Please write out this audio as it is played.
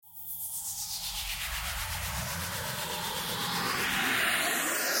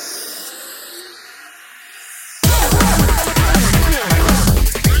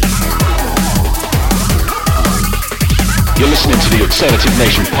Alternative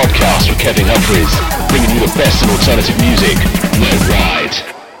Nation podcast with Kevin Humphries, bringing you the best in alternative music. Let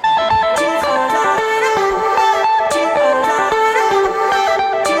ride.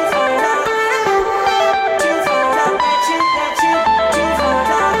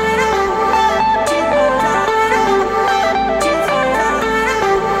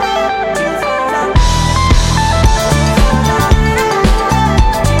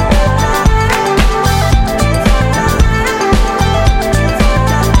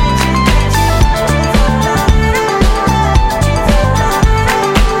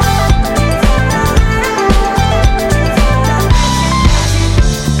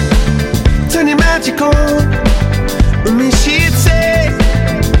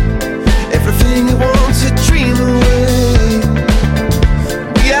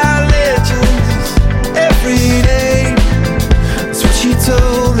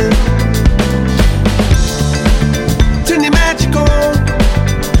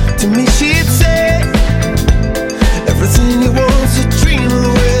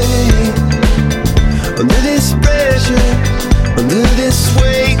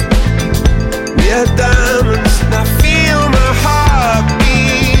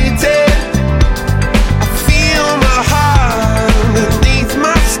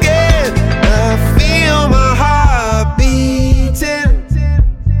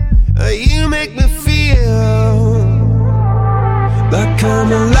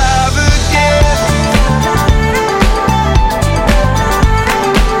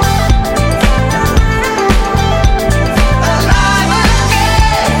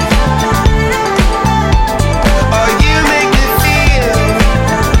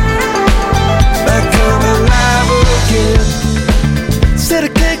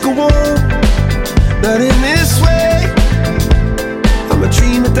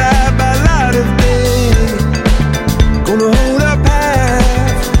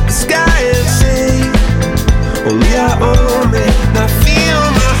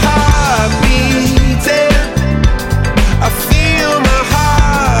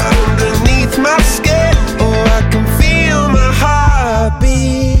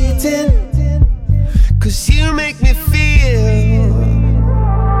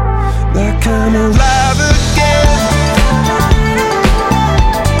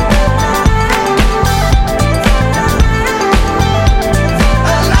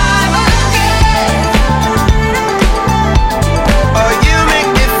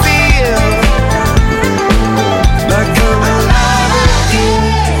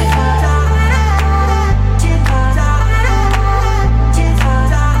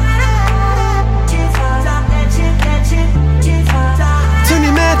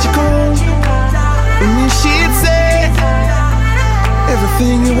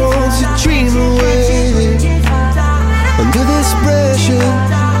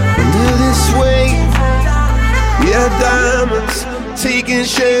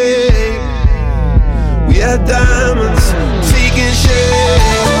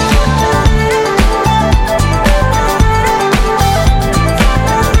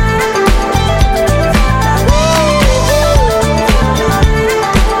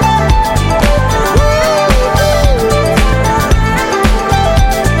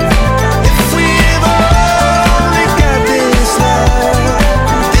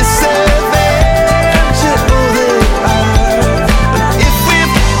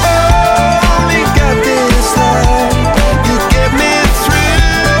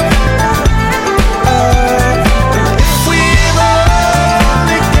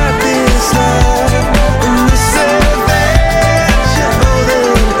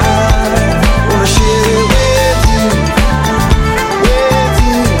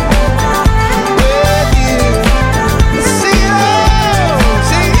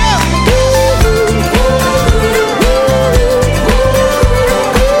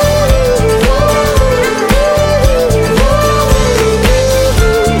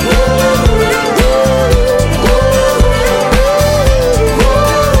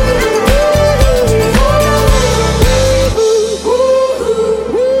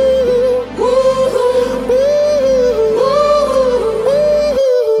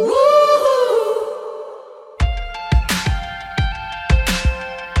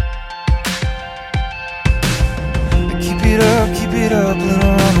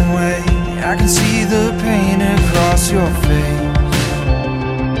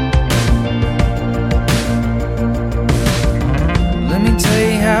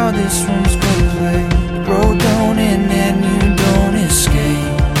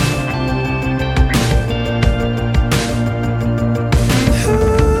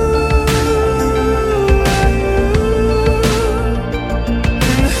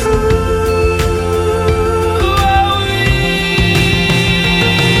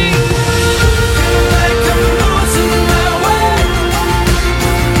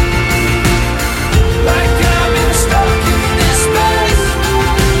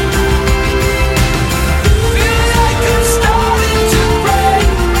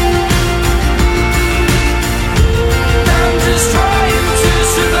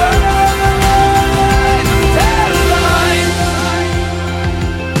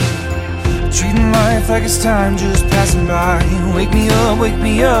 like it's time just passing by. Wake me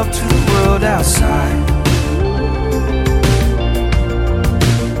up to the world outside.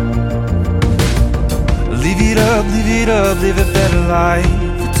 Live it up, live a better life.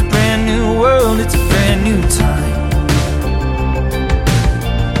 It's a brand new world, it's a brand new time.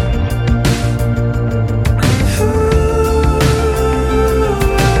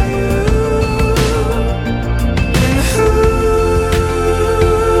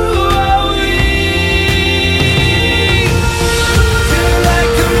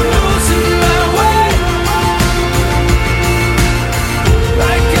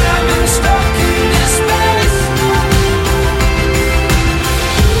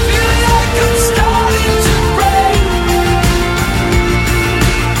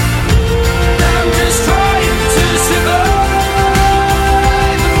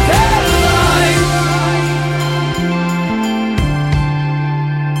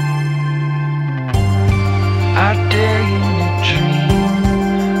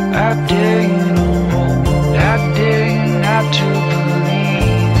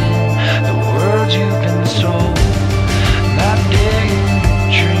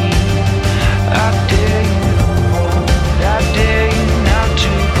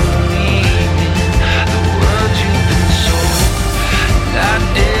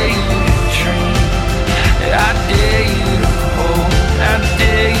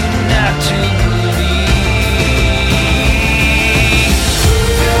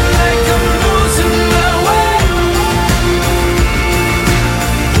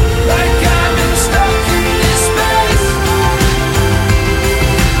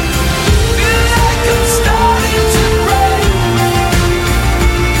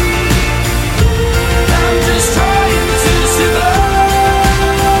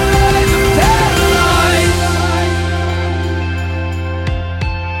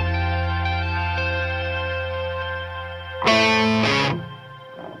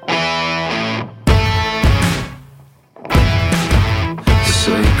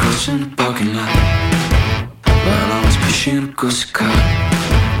 In the parking lot while I was pushing across the car.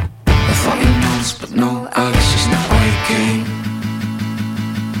 I thought you noticed, but no, I guess it's not why you came.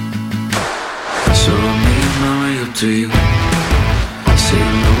 So I made my way up to you. Say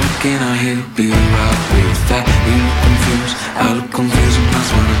hello again, I hear you be right with that. You look confused, I look confused, and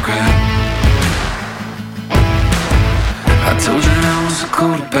that's when I cried. I told you I was a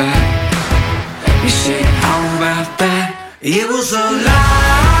quarterback. You said, how about that? It was a lie.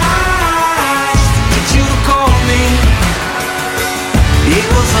 It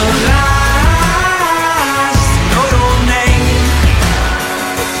was a lie to know your name.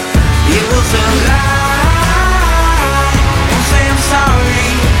 It was a lie. Won't say I'm sorry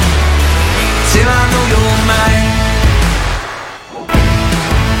till I know you're mine.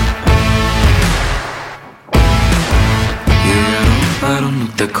 Yeah, I don't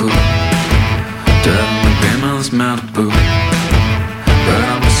look that cool. Driving my grandma's Malibu, but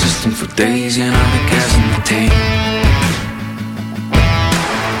I'm persistent for days and I'm the gas in the tank.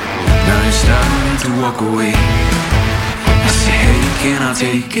 Now you're starting to walk away. I say, hey, can I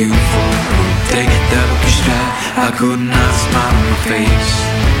take you for a day? That look you stride, I could not smile on my face.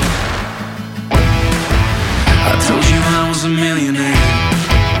 I told you I was a millionaire.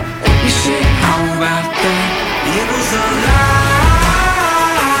 You said, how about that? It was a lie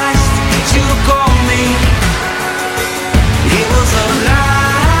to get you to call me. It was a lie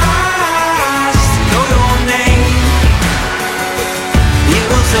to know your name. It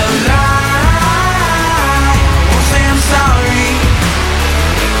was a lie. Sorry,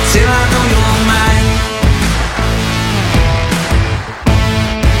 till I know you're mine.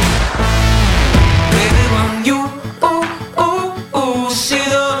 Baby, when you see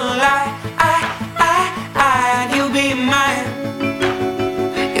the light, you'll be mine.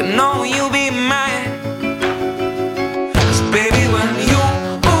 You know you'll be mine. 'Cause baby, when you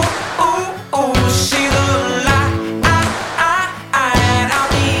see the light, I'll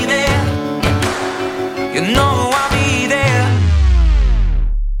be there. You know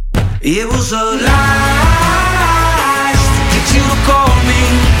it was a lie to get you to call me.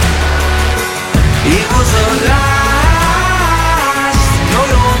 It was a lie to know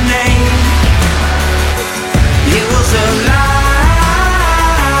your name. It was a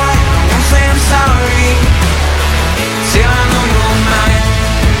lie. Won't say I'm sorry till I know you're mine.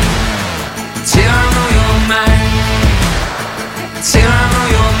 Till I know you're mine. Till I know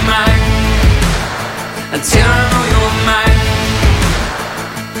you're mine. Till I know you're mine.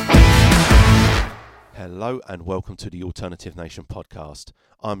 Hello and welcome to the Alternative Nation podcast.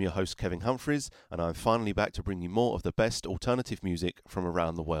 I'm your host Kevin Humphreys and I'm finally back to bring you more of the best alternative music from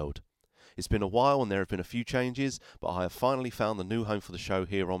around the world. It's been a while and there have been a few changes, but I have finally found the new home for the show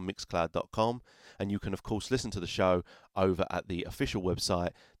here on Mixcloud.com, and you can of course listen to the show over at the official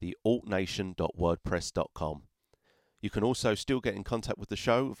website, thealtnation.wordpress.com. You can also still get in contact with the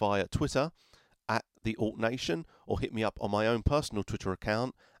show via Twitter at thealtnation, or hit me up on my own personal Twitter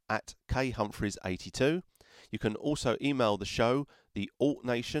account at khumphreys82. You can also email the show,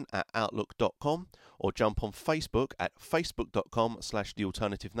 thealtnation@outlook.com, or jump on Facebook at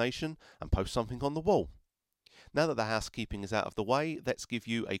facebook.com/thealternativenation and post something on the wall. Now that the housekeeping is out of the way, let's give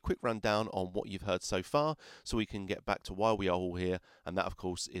you a quick rundown on what you've heard so far so we can get back to why we are all here, and that of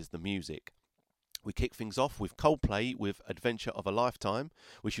course is the music. We kick things off with Coldplay with Adventure of a Lifetime,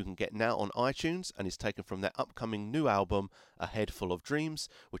 which you can get now on iTunes and is taken from their upcoming new album, A Head Full of Dreams,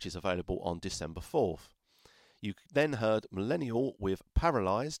 which is available on December 4th. You then heard Millennial with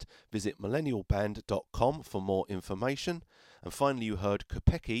Paralysed. Visit millennialband.com for more information. And finally you heard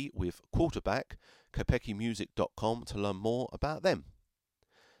Kopecky with Quarterback, kopeckymusic.com to learn more about them.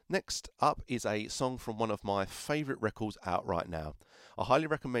 Next up is a song from one of my favourite records out right now. I highly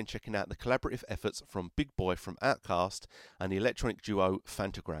recommend checking out the collaborative efforts from Big Boy from Outkast and the electronic duo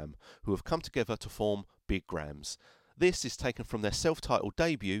Phantogram, who have come together to form Big Grams. This is taken from their self-titled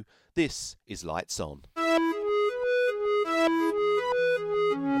debut. This is Lights On.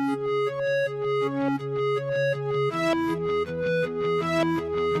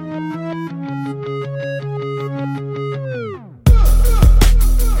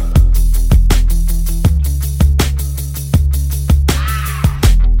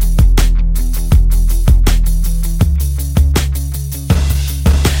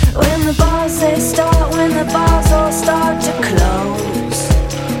 They start when the bars all start to close,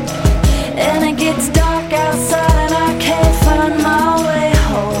 and it gets dark outside and I can't find my way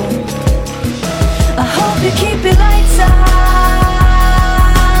home. I hope you keep your lights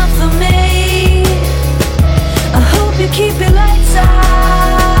on for me. I hope you keep your lights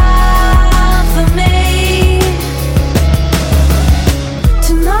on for me.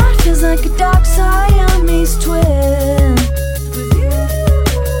 Tonight feels like a dark Siamese twin.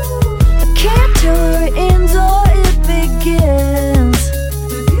 Can't tell where it ends or it begins,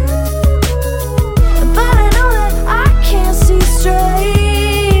 but I know that I can't see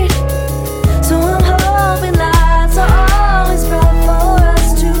straight, so I'm hoping lights are always bright for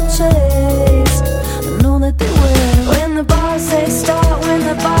us to chase. I know that they will. When the bars they start, when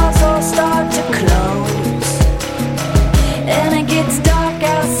the bars all start to close, and it gets dark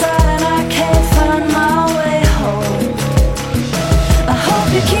outside and I can't find my way home. I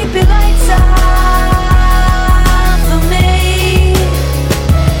hope you keep your lights on for me.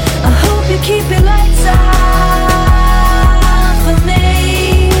 I hope you keep your lights on for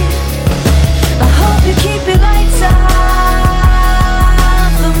me. I hope you keep your lights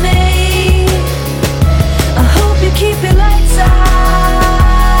on for me. I hope you keep your lights on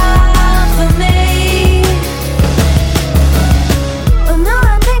for me. Oh no,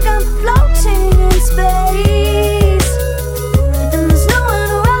 I think I'm floating in space, and there's no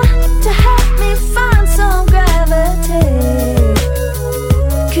one around to help me find some gravity.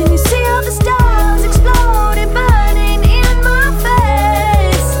 Can you see all the stars exploding, burning in my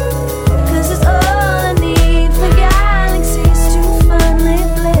face? 'Cause it's all I need for galaxies to finally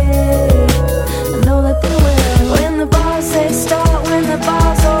play. I know that they will. When the bars they start, when the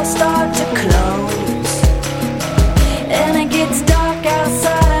bars all start to close, and it gets dark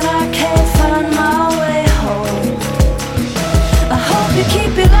outside and I can't find my way home. I hope you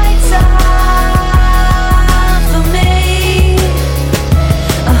keep your lights on for me.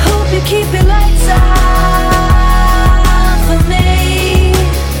 I hope you keep your lights on for me.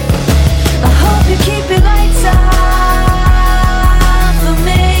 I hope you keep your lights on for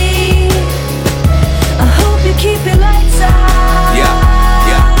me. I hope you keep your lights on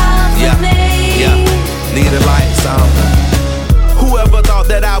for me. Need the lights on. Whoever thought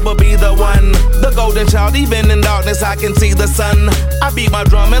that I would be the one, the golden child, even in darkness I can see the sun. I beat my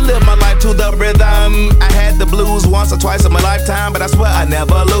drum and live my life to the rhythm. I had the blues once or twice in my lifetime, but I swear I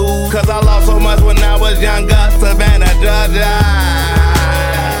never lose. 'Cause I lost so much when I was younger, Savannah, Georgia.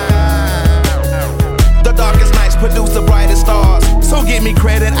 The darkest nights produce the brightest stars, so give me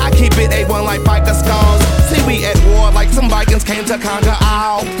credit, I keep it A1 like biker scars. See, we at war like some Vikings came to conquer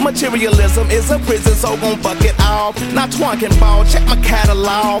all. Materialism is a prison, so gon' fuck it all. Not twonking ball, check my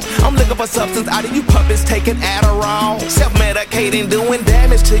catalog. I'm looking for substance out of you puppets taking Adderall. Self-medicating, doing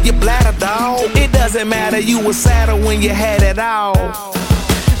damage to your bladder, dog. It doesn't matter, you were sadder when you had it all.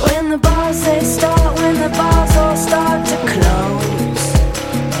 When the bars they start, when the bars all start to close,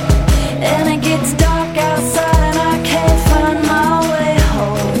 and it gets dark outside and I can't find my way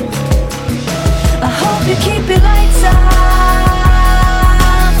home.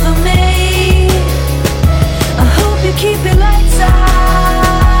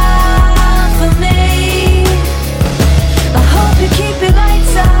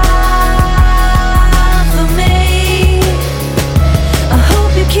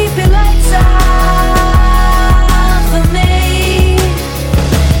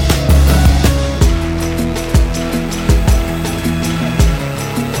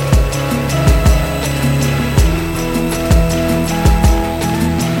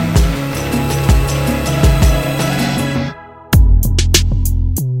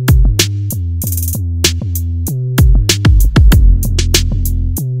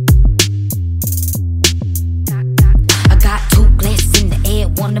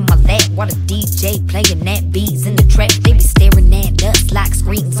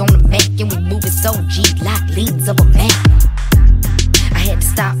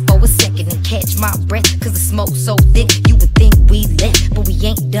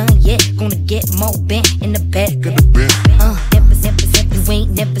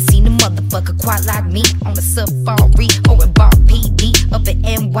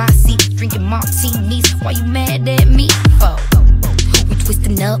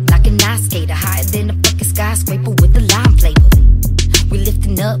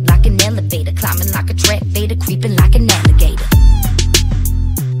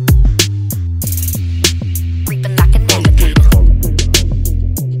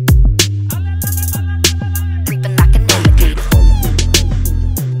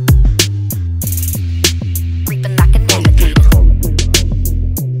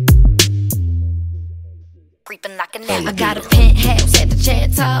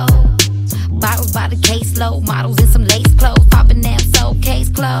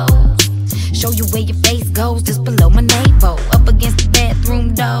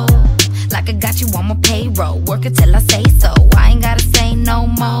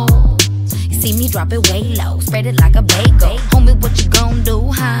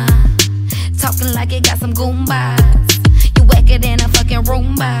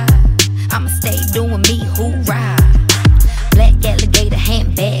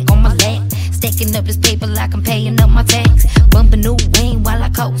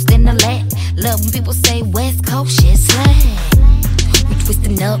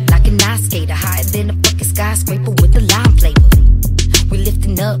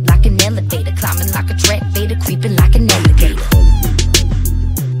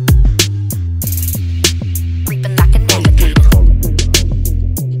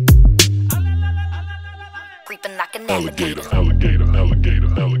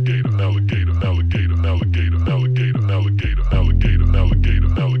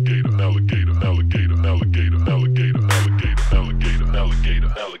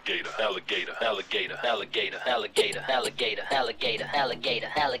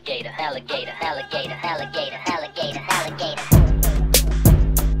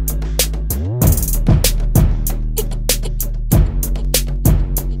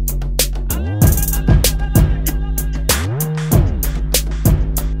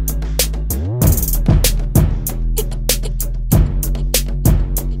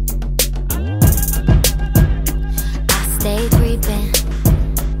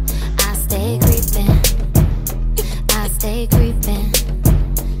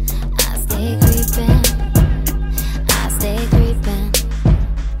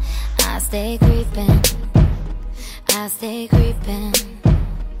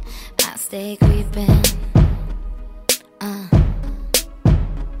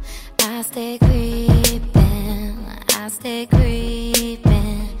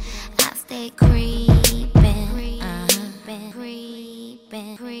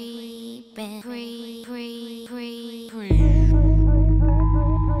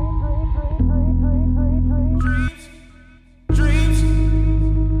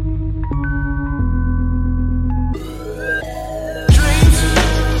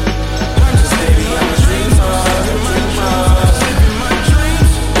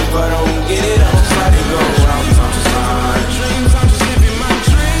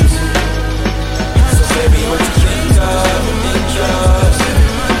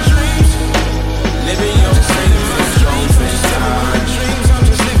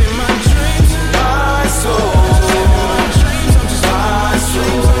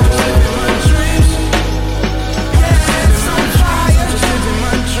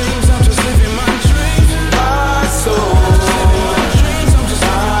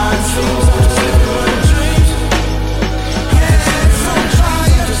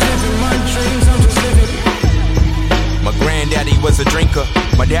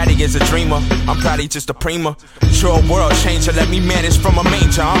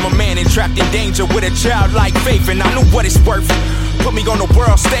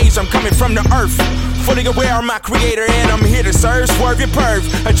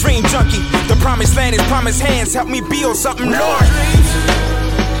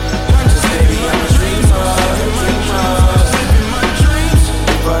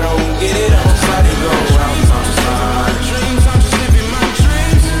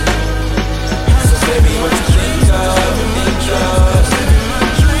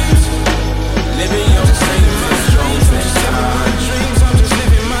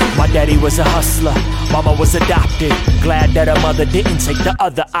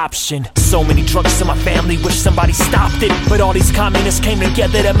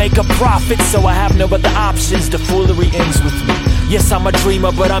 Yes, I'm a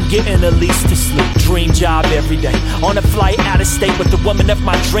dreamer, but I'm getting at least to sleep. Dream job every day. On a flight out of state with the woman of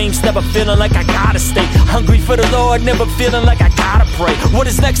my dreams. Never feeling like I gotta stay hungry for the Lord. Never feeling like I gotta pray. What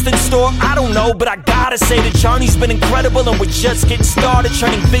is next in store? I don't know, but I gotta say the journey's been incredible, and we're just getting started,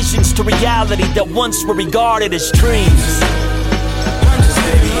 turning visions to reality that once were regarded as dreams.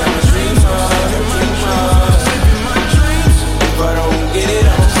 If I don't get it,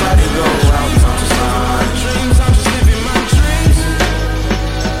 I'ma try to go out my mind. I'm just living my dreams.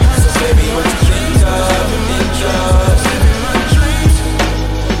 So baby, what you think of? Just living my dreams.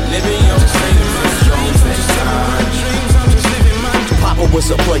 Living your dreams is strong this time. I'm just living my dreams. Papa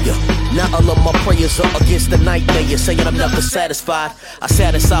was a player. Now all of my prayers are against the nightmare, saying I'm never satisfied. I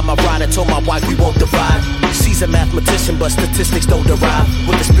sat inside my ride and told my wife we won't divide. She's a mathematician, but statistics don't derive.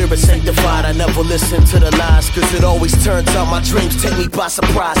 With the spirit sanctified, I never listen to the lies, cause it always turns out my dreams take me by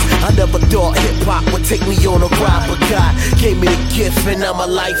surprise. I never thought hip-hop would take me on a ride, but God gave me the gift, and now my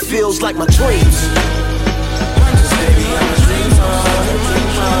life feels like my dreams. Baby, I'm a dreamer.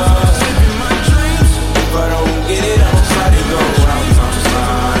 Living my dreams. If I don't get it, I'ma try to go out my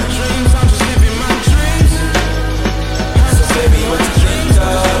mind. I'm just living my dreams. So baby, what you think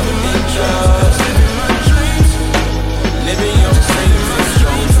of? Just living my dreams. Living your dreams is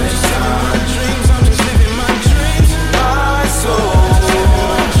strong this time. I'm just living my dreams. My soul.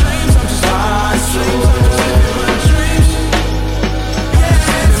 I'm just my soul. My dreams.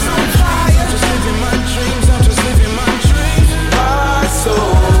 Yeah, it's on fire. I'm just living my dreams. I'm just living my dreams. My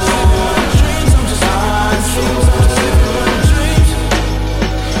soul. I'm just my soul. My dreams.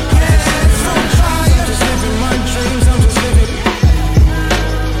 Yeah, it's on fire. I'm just living my dreams. I'm just living.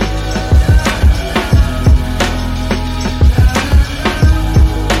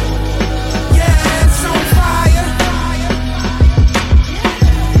 Yeah, it's on fire.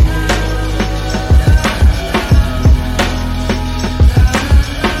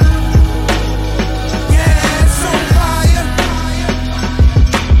 Yeah, it's on fire.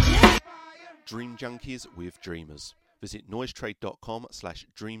 Dream Junkies with Dreamers. Visit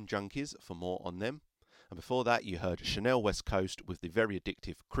noisetrade.com/dreamjunkies for more on them. And before that, you heard Chanel West Coast with the very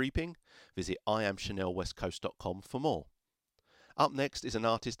addictive Creeping. Visit IamChanelWestCoast.com for more. Up next is an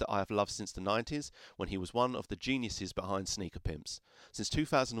artist that I have loved since the 90s, when he was one of the geniuses behind Sneaker Pimps. Since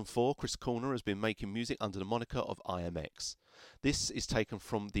 2004, Chris Corner has been making music under the moniker of IMX. This is taken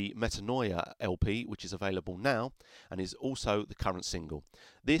from the Metanoia LP, which is available now, and is also the current single.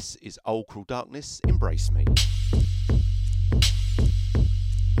 This is Old Cruel Darkness, Embrace Me.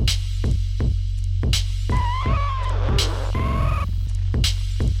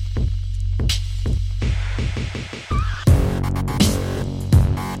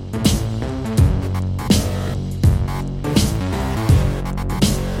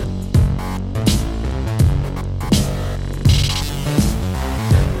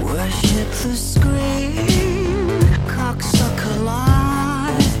 Worship the scream, cocksucker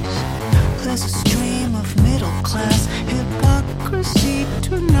lies. There's a stream of middle class hip hop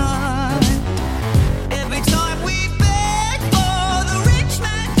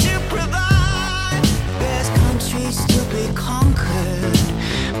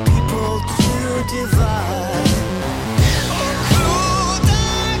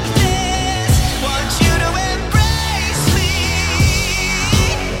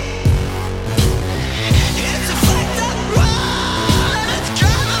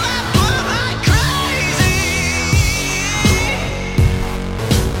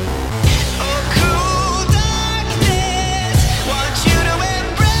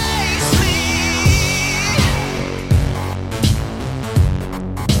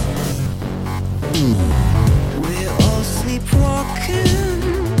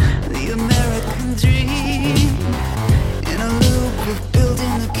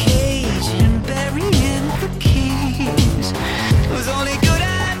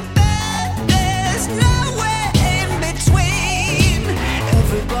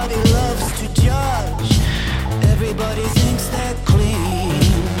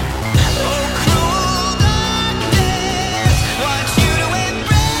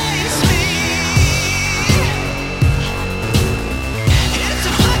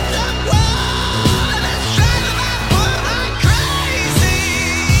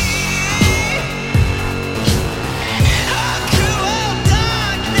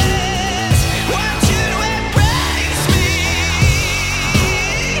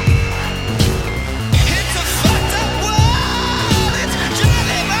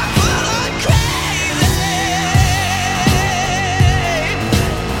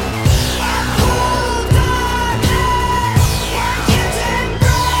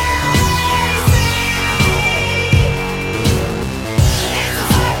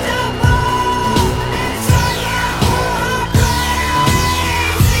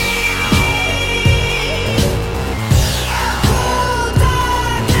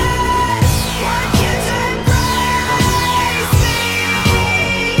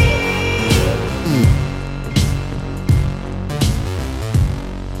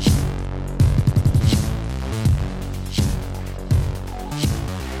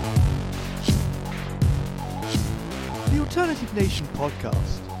Live Nation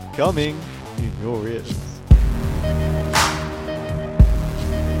podcast, coming in your ears.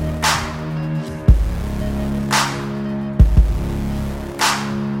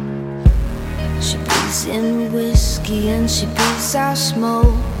 She breathes in whiskey and she breathes out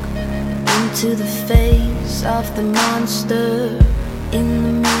smoke into the face of the monster in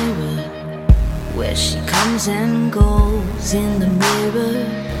the mirror, where she comes and goes in the mirror,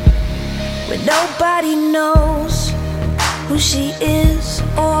 where nobody knows who she is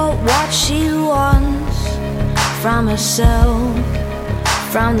or what she wants from herself,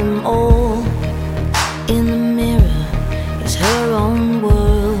 from them all. In the mirror is her own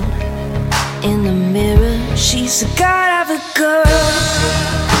world. In the mirror, she's a god of a girl,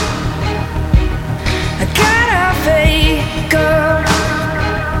 a god of a girl.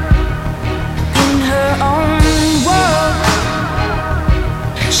 In her own world,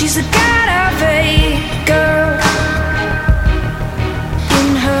 she's a god of a girl.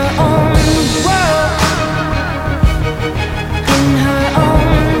 In her own world, in her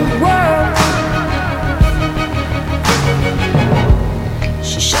own world.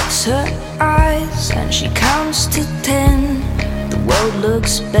 She shuts her eyes and she counts to 10. The world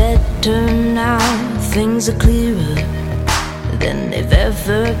looks better now. Things are clearer than they've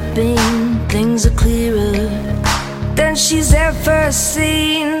ever been. Things are clearer than she's ever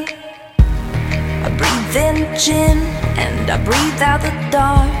seen. I breathe in gin and I breathe out the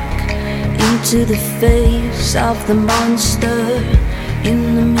dark into the face of the monster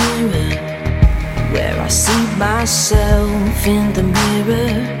in the mirror, where I see myself in the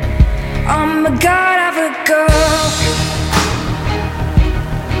mirror. I'm a god of a girl,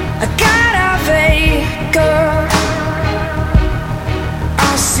 a god of a girl.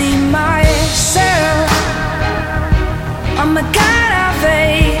 I see myself, I'm a god of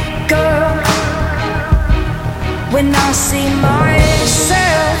a girl. When I see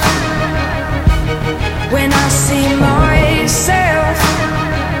myself, when I see myself.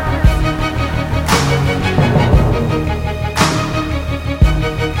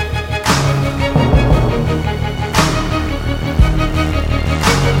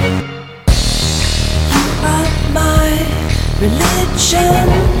 Religion,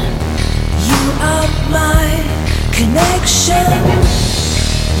 you are my connection,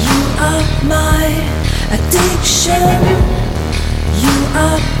 you are my addiction, you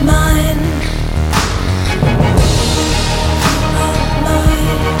are mine.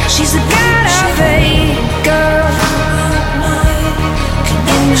 She's a god of a girl,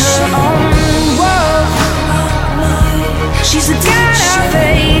 in her own world. She's a god of a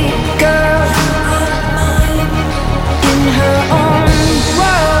girl, in her own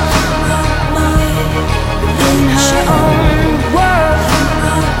world, in her own world.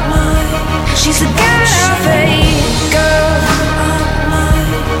 She's a god of a girl,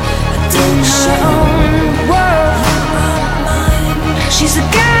 in her own world. She's a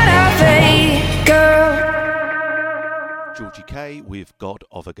god of a girl. Georgie K with God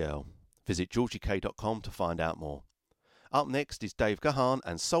of a Girl. Visit georgiek.com to find out more. Up next is Dave Gahan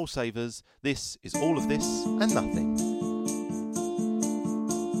and Soul Savers. This is All of This and Nothing.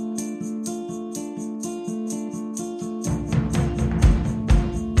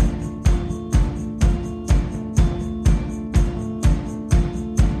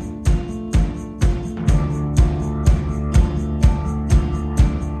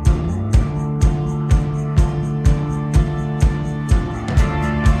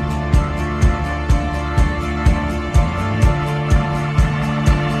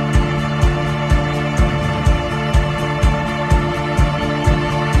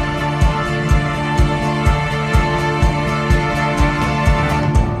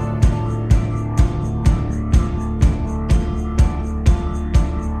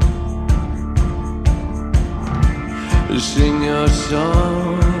 Sing your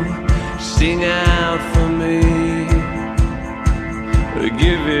song, sing out for me.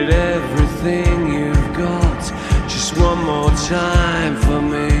 Give it everything you've got, just one more time for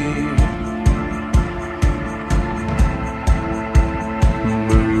me.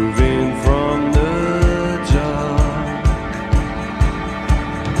 Moving from the dark,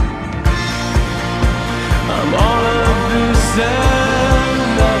 I'm all of this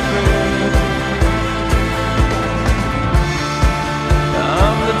and nothing.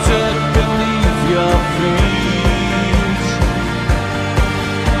 Dirt beneath your feet,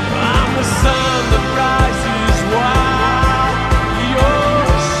 I'm the sun that rises while you're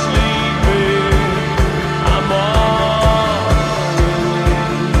sleeping. I'm all in.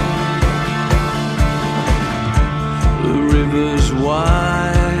 The river's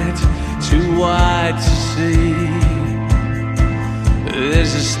wide, too wide to see.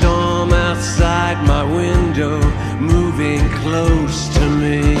 a storm outside my window, moving close to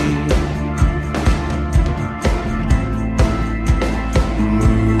me.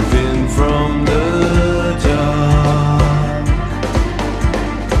 Moving from the dark.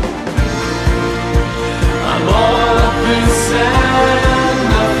 I'm all up inside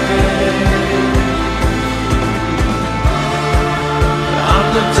nothing. I'm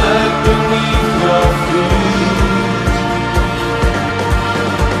the dirt beneath your feet.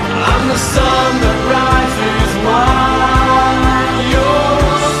 I'm the sun that rises while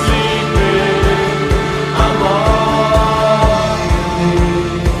you're sleeping. I'm all you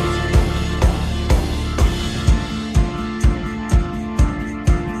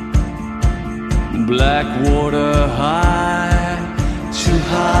need. Black water high, too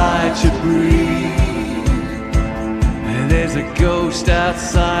high to breathe. And there's a ghost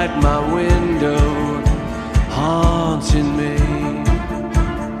outside my window, haunting me.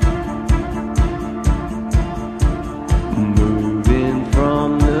 Moving from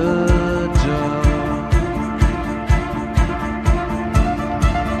the dark.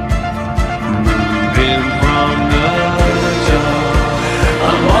 Moving from the dark.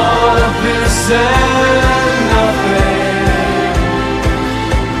 I'm all of this and nothing.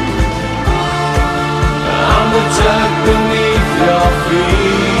 I'm the dirt beneath your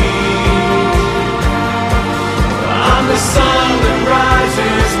feet. I'm the sun that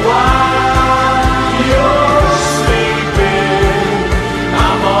rises while you're sleeping.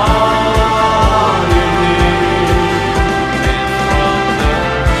 I'm all you need.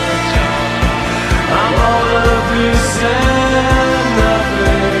 I'm all of this and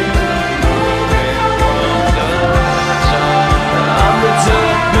nothing. I'm the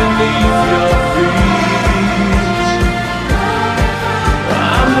dirt beneath your feet.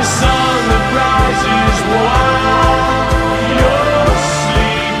 I'm the sun that rises while you're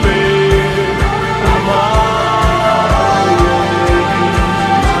sleeping. I'm all you need.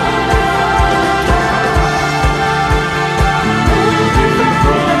 Moving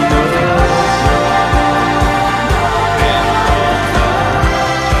from the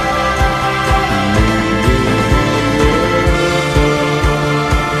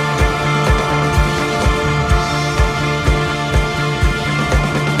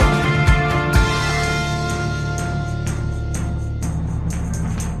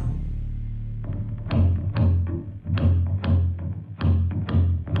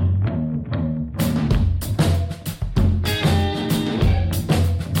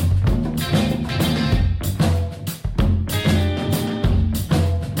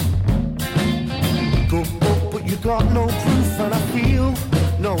Go, but you got no proof and I feel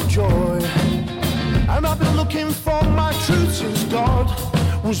no joy. And I've been looking for my truth since God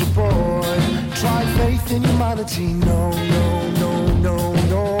was a boy. Tried faith in humanity, no, no, no, no,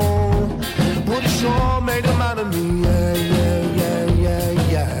 no. But it sure made a man of me, yeah, yeah, yeah,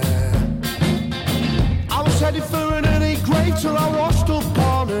 yeah, yeah. I was headed for an early grave till I washed up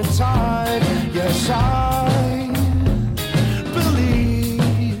on a tide. Yes, I believe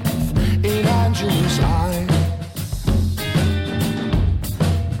in Angela's eyes.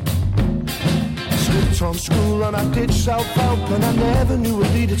 Slipped from school and I did self-help, and I never knew a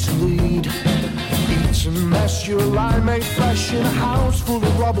leader to lead. Eat and mess, your lie made flesh in a house full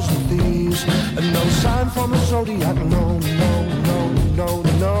of robbers and thieves. And no sign from the zodiac, no, no, no, no,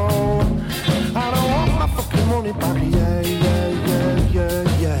 no. And I want my fucking money back, yeah, yeah, yeah, yeah,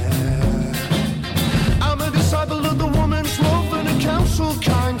 yeah. I'm a disciple of the woman's love and a counsel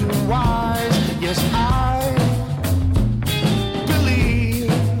kind and wise. Yes, I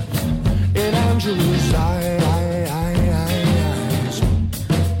believe in Angela's eyes.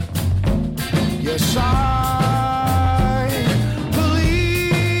 Yes, I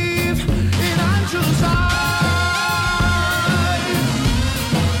believe in Angela's eyes.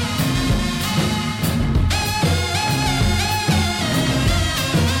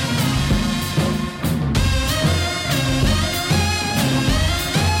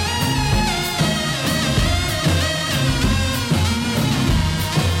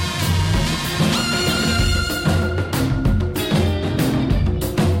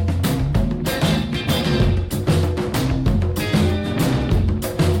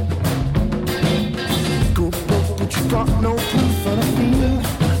 Got no proof and I feel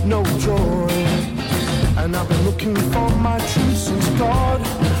no joy. And I've been looking for my truth since God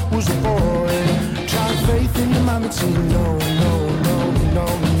was a boy. Tried faith in humanity, no, no, no, no,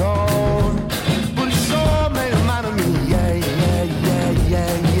 no. But it sure made a man of me, yeah, yeah, yeah,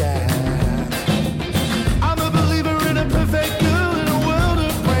 yeah, yeah. I'm a believer in a perfect girl in a world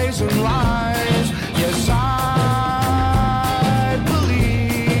of praise and lies. Yes, I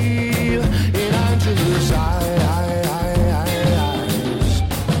believe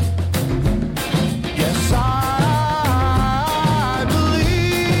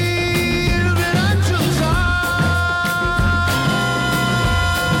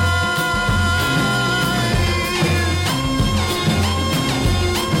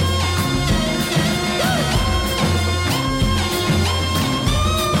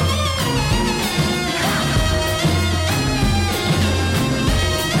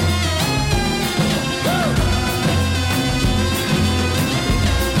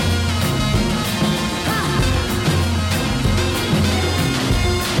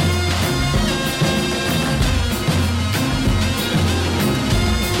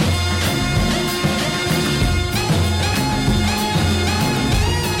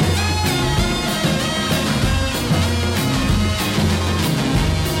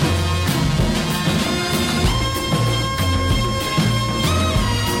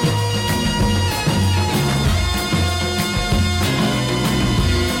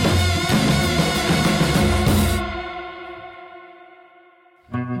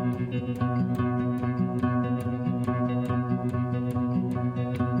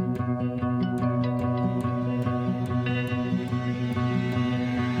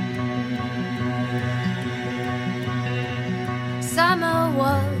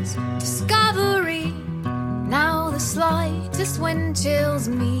discovery. Now the slightest wind chills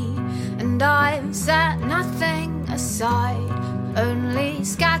me, and I've set nothing aside, only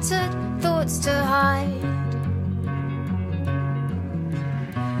scattered thoughts to hide.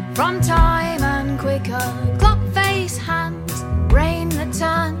 From time and quicker clock face hands, rain that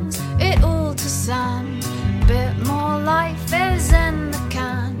turns it all to sand. Bit more life is in the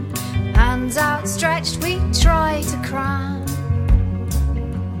can, hands outstretched we try to cram.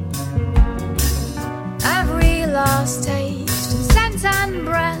 Every last taste and scent and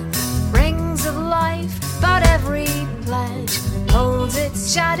breath, rings of life, but every pledge holds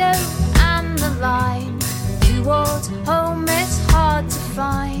its shadow, and the line towards home is hard to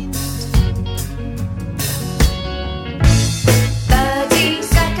find. 30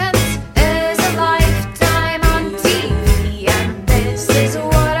 seconds is a lifetime on TV, and this is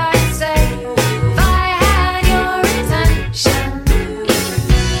what I'd say if I had your attention.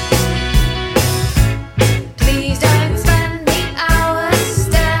 Please don't spend the hours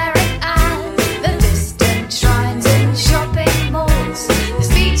staring at the distant shrines in shopping malls, the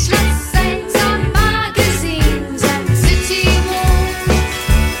speechless saints on magazines and city walls.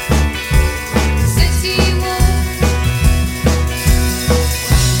 City walls.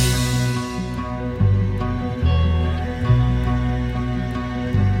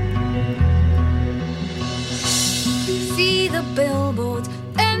 See the billboards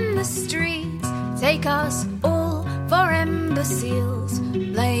in the streets, take us all for imbeciles,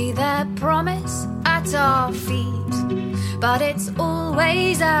 lay their promise at our feet, but it's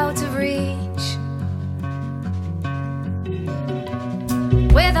always out of reach.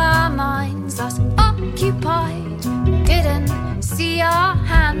 With our minds thus occupied, didn't see our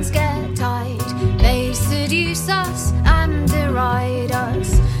hands get tied. They seduce us and deride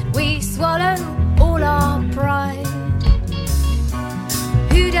us, we swallow all our pride.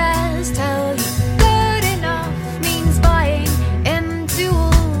 Who dares tell you good enough means buying into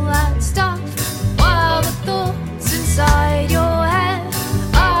all that stuff, while the thoughts inside your head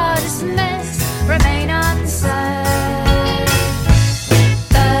are dismissed, remain unsaid.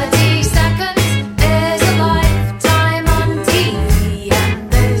 30 seconds is a lifetime on TV,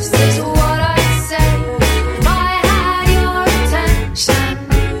 and this is what I'd say if I had your attention.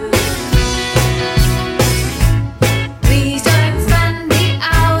 Please don't spend the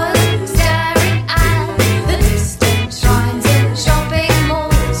hours staring at the distant shrines in shopping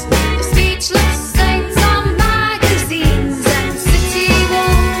malls, the speechless saints on magazines and city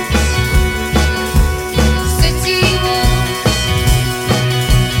walls. City walls.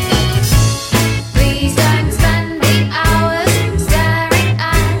 Please don't spend the hours staring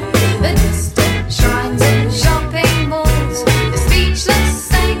at the distant shrines in shopping malls, the speechless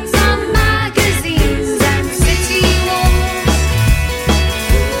saints on magazines and city walls.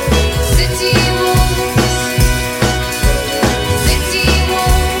 City walls. City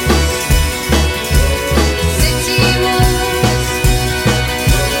walls. City walls. City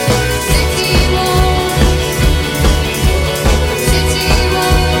walls.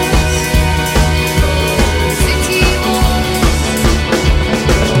 City walls.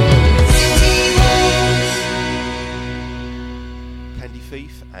 City walls. Candy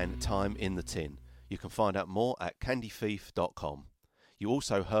Thief and Time in the Tin. You can find out more at candythief.com. You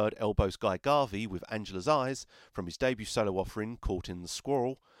also heard Elbow's Guy Garvey with Angela's Eyes from his debut solo offering Caught in the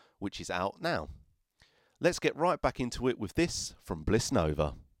Squirrel, which is out now. Let's get right back into it with this from Bliss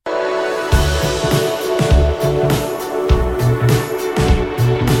Nova.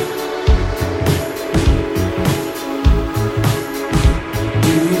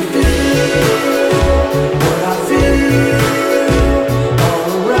 What I feel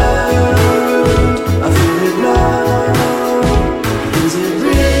all around, I feel it now. Is it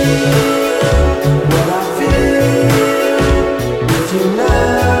real? What I feel with you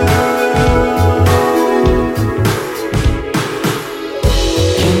now.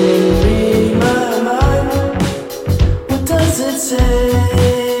 Can you read my mind? What does it say?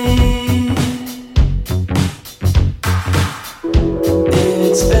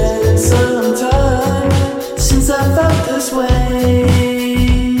 It's been some time since I felt this way.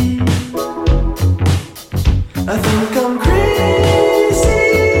 I think I'm crazy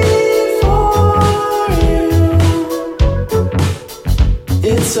for you.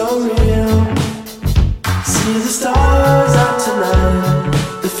 It's so real. See the stars out tonight.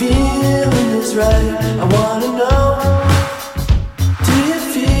 The feeling is right. I wanna know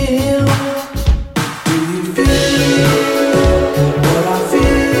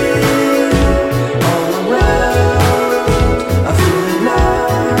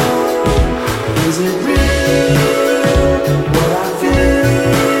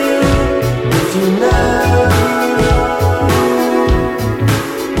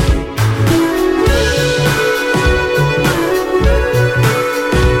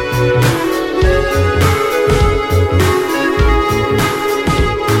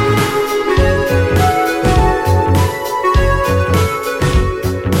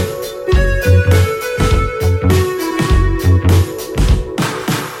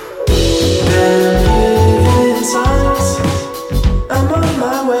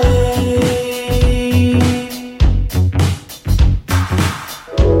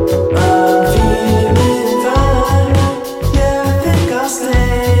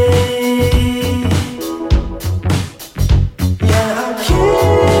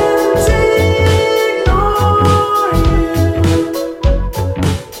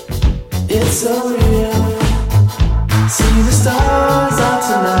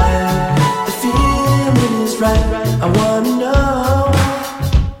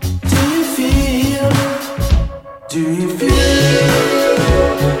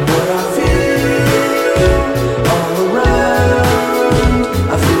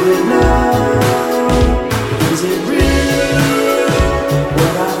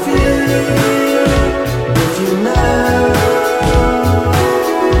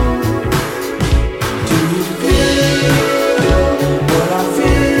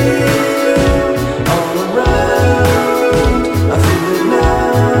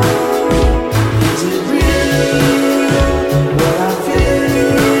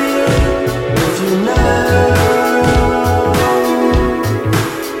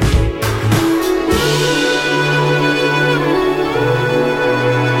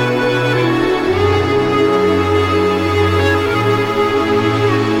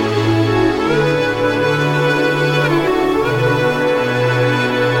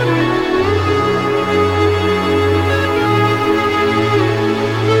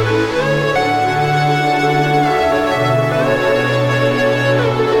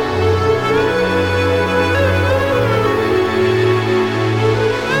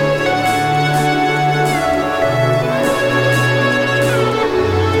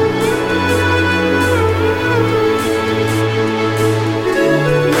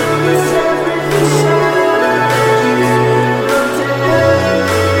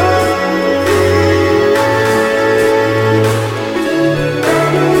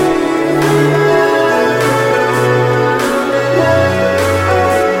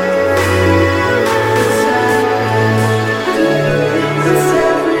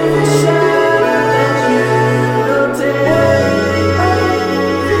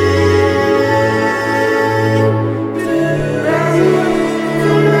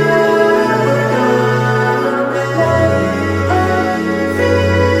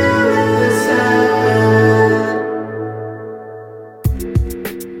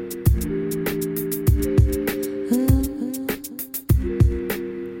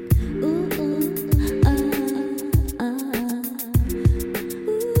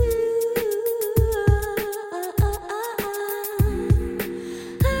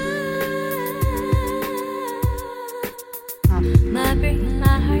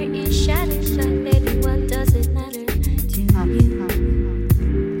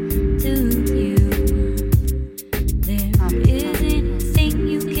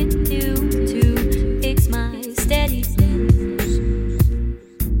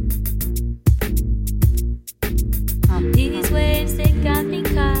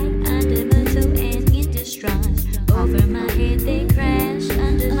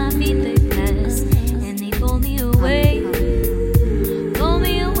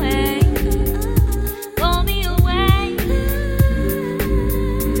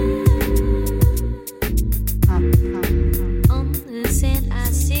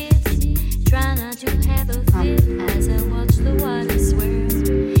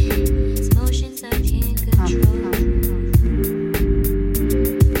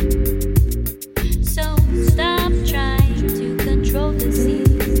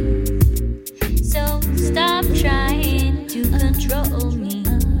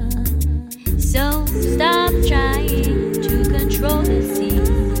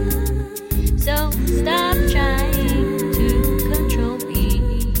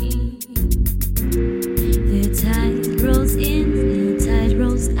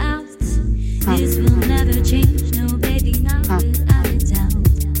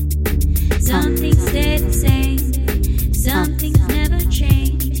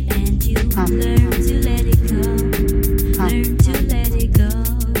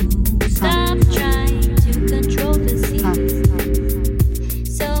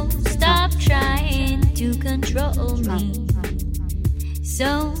control me.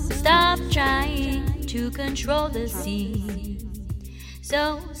 So stop trying to control the sea.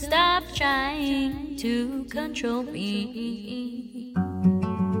 So stop trying to control me.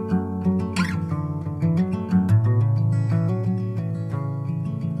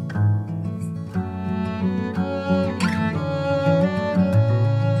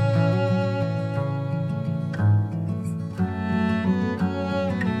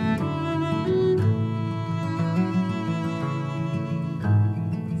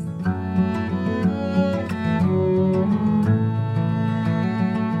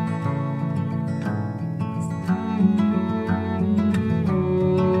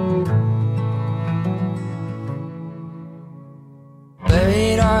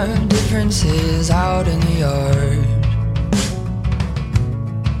 Buried our differences out in the yard,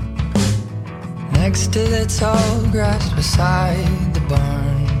 next to the tall grass beside the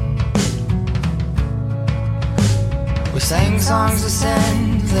barn. We sang songs to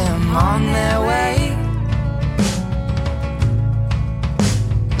send them on their way.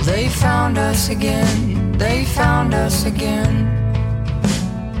 They found us again, they found us again.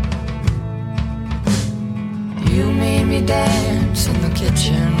 You made me dance in the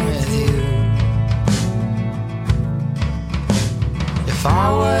kitchen with you. If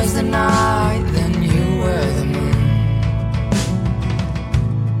I was the night, then you were the moon.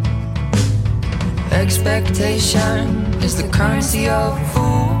 Expectation is the currency of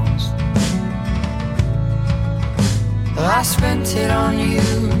fools. I spent it on you,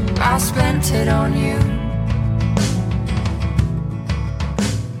 I spent it on you.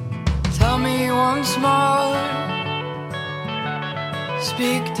 Tell me once more,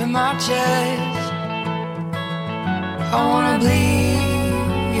 speak to my chest. I wanna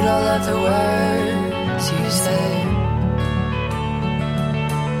bleed all of the words you said.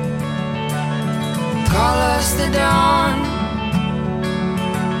 Call us the dawn,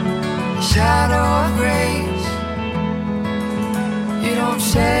 the shadow of grace. You don't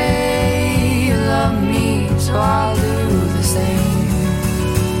say you love me, so I'll do the same.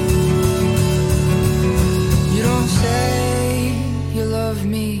 You don't say you love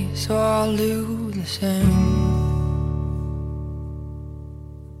me, so I'll do the same.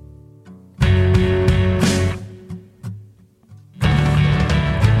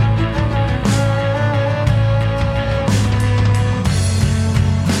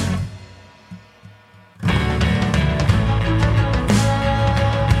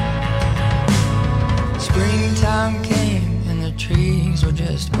 Springtime came and the trees were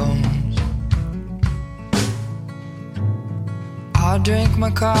just bones. I drank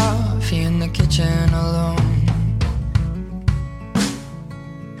my coffee in the kitchen alone.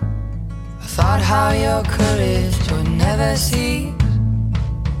 I thought how your courage would never cease,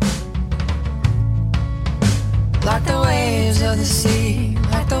 like the waves of the sea,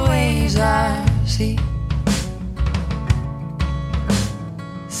 like the waves I see.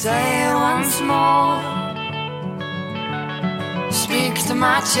 Say it once more, speak to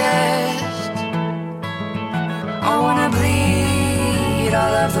my chest. I wanna bleed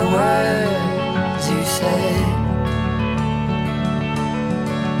all of the words you said.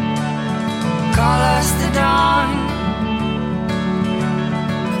 Call us the dawn,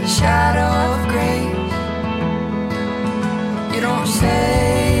 the shadow of grace. You don't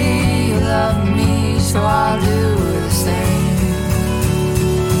say you love me, so I'll do the same.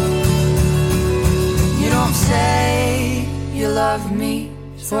 You don't say you love me,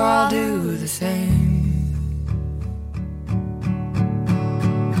 so I'll do the same.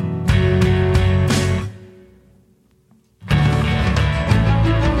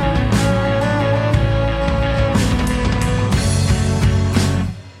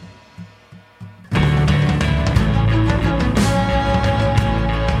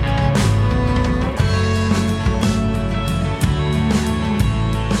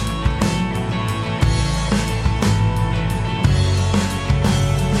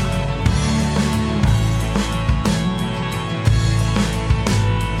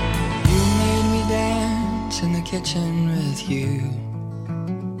 Kitchen with you.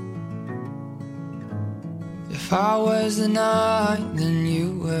 If I was the night, then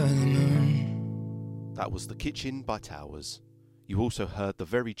you were the moon. That was The Kitchen by Towers. You also heard the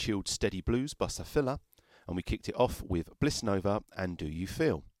very chilled Steady Blues by Safilla, and we kicked it off with Bliss Nova and Do You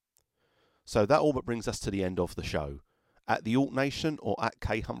Feel. So that all but brings us to the end of the show. At the Alt Nation or at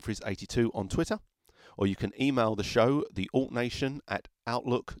khumphreys82 on Twitter, or you can email the show,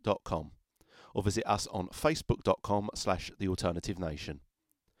 thealtnation@outlook.com. or visit us on facebook.com/thealternativenation.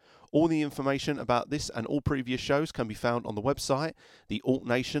 All the information about this and all previous shows can be found on the website,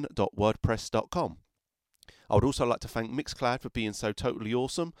 thealtnation.wordpress.com. I would also like to thank Mixcloud for being so totally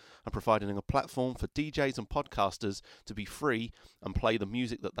awesome and providing a platform for DJs and podcasters to be free and play the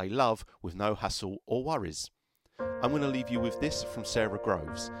music that they love with no hassle or worries. I'm going to leave you with this from Sarah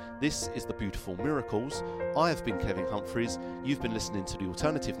Groves. This is The Beautiful Miracles. I have been Kevin Humphreys. You've been listening to the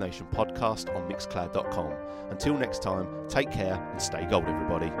Alternative Nation podcast on Mixcloud.com. Until next time, take care and stay gold,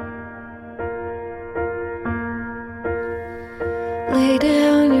 everybody. Lay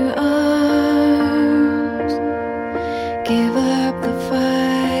down your arms, give up the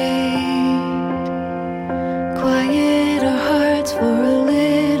fight, quiet our hearts for a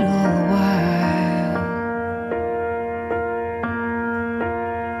little while.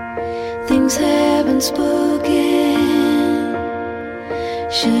 Things haven't spoken,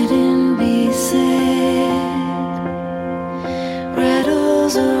 shouldn't be said,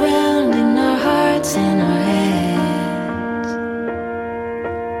 rattles around in our hearts and our heads.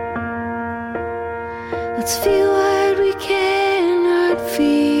 Let's feel what we cannot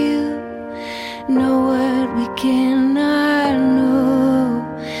feel, know what we cannot know.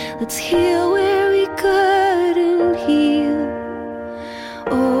 Let's heal where we couldn't heal.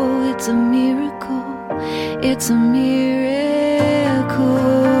 Oh, it's a miracle, it's a miracle.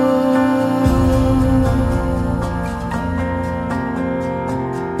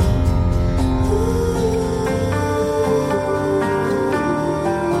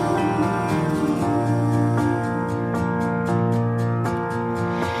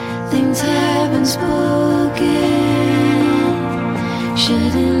 Things haven't spoken,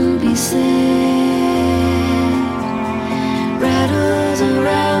 shouldn't be said, rattles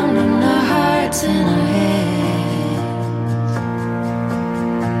around in our hearts and our heads.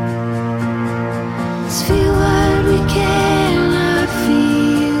 Let's feel what we cannot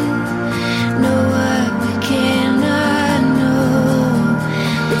feel, know what we cannot know.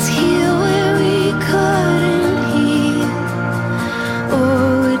 Let's heal where we couldn't heal.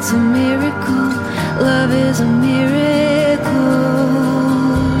 Oh, it's a miracle, love is a miracle.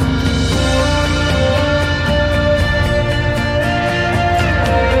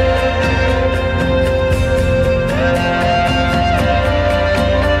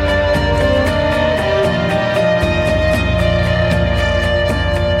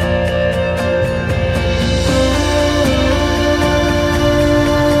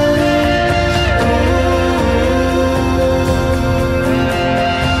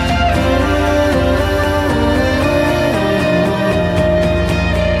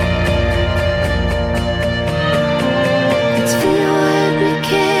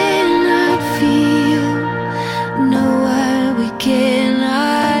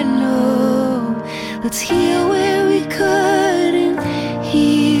 Let's heal where we couldn't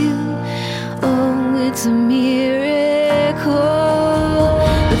heal. Oh, it's a miracle.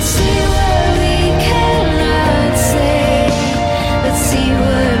 Let's see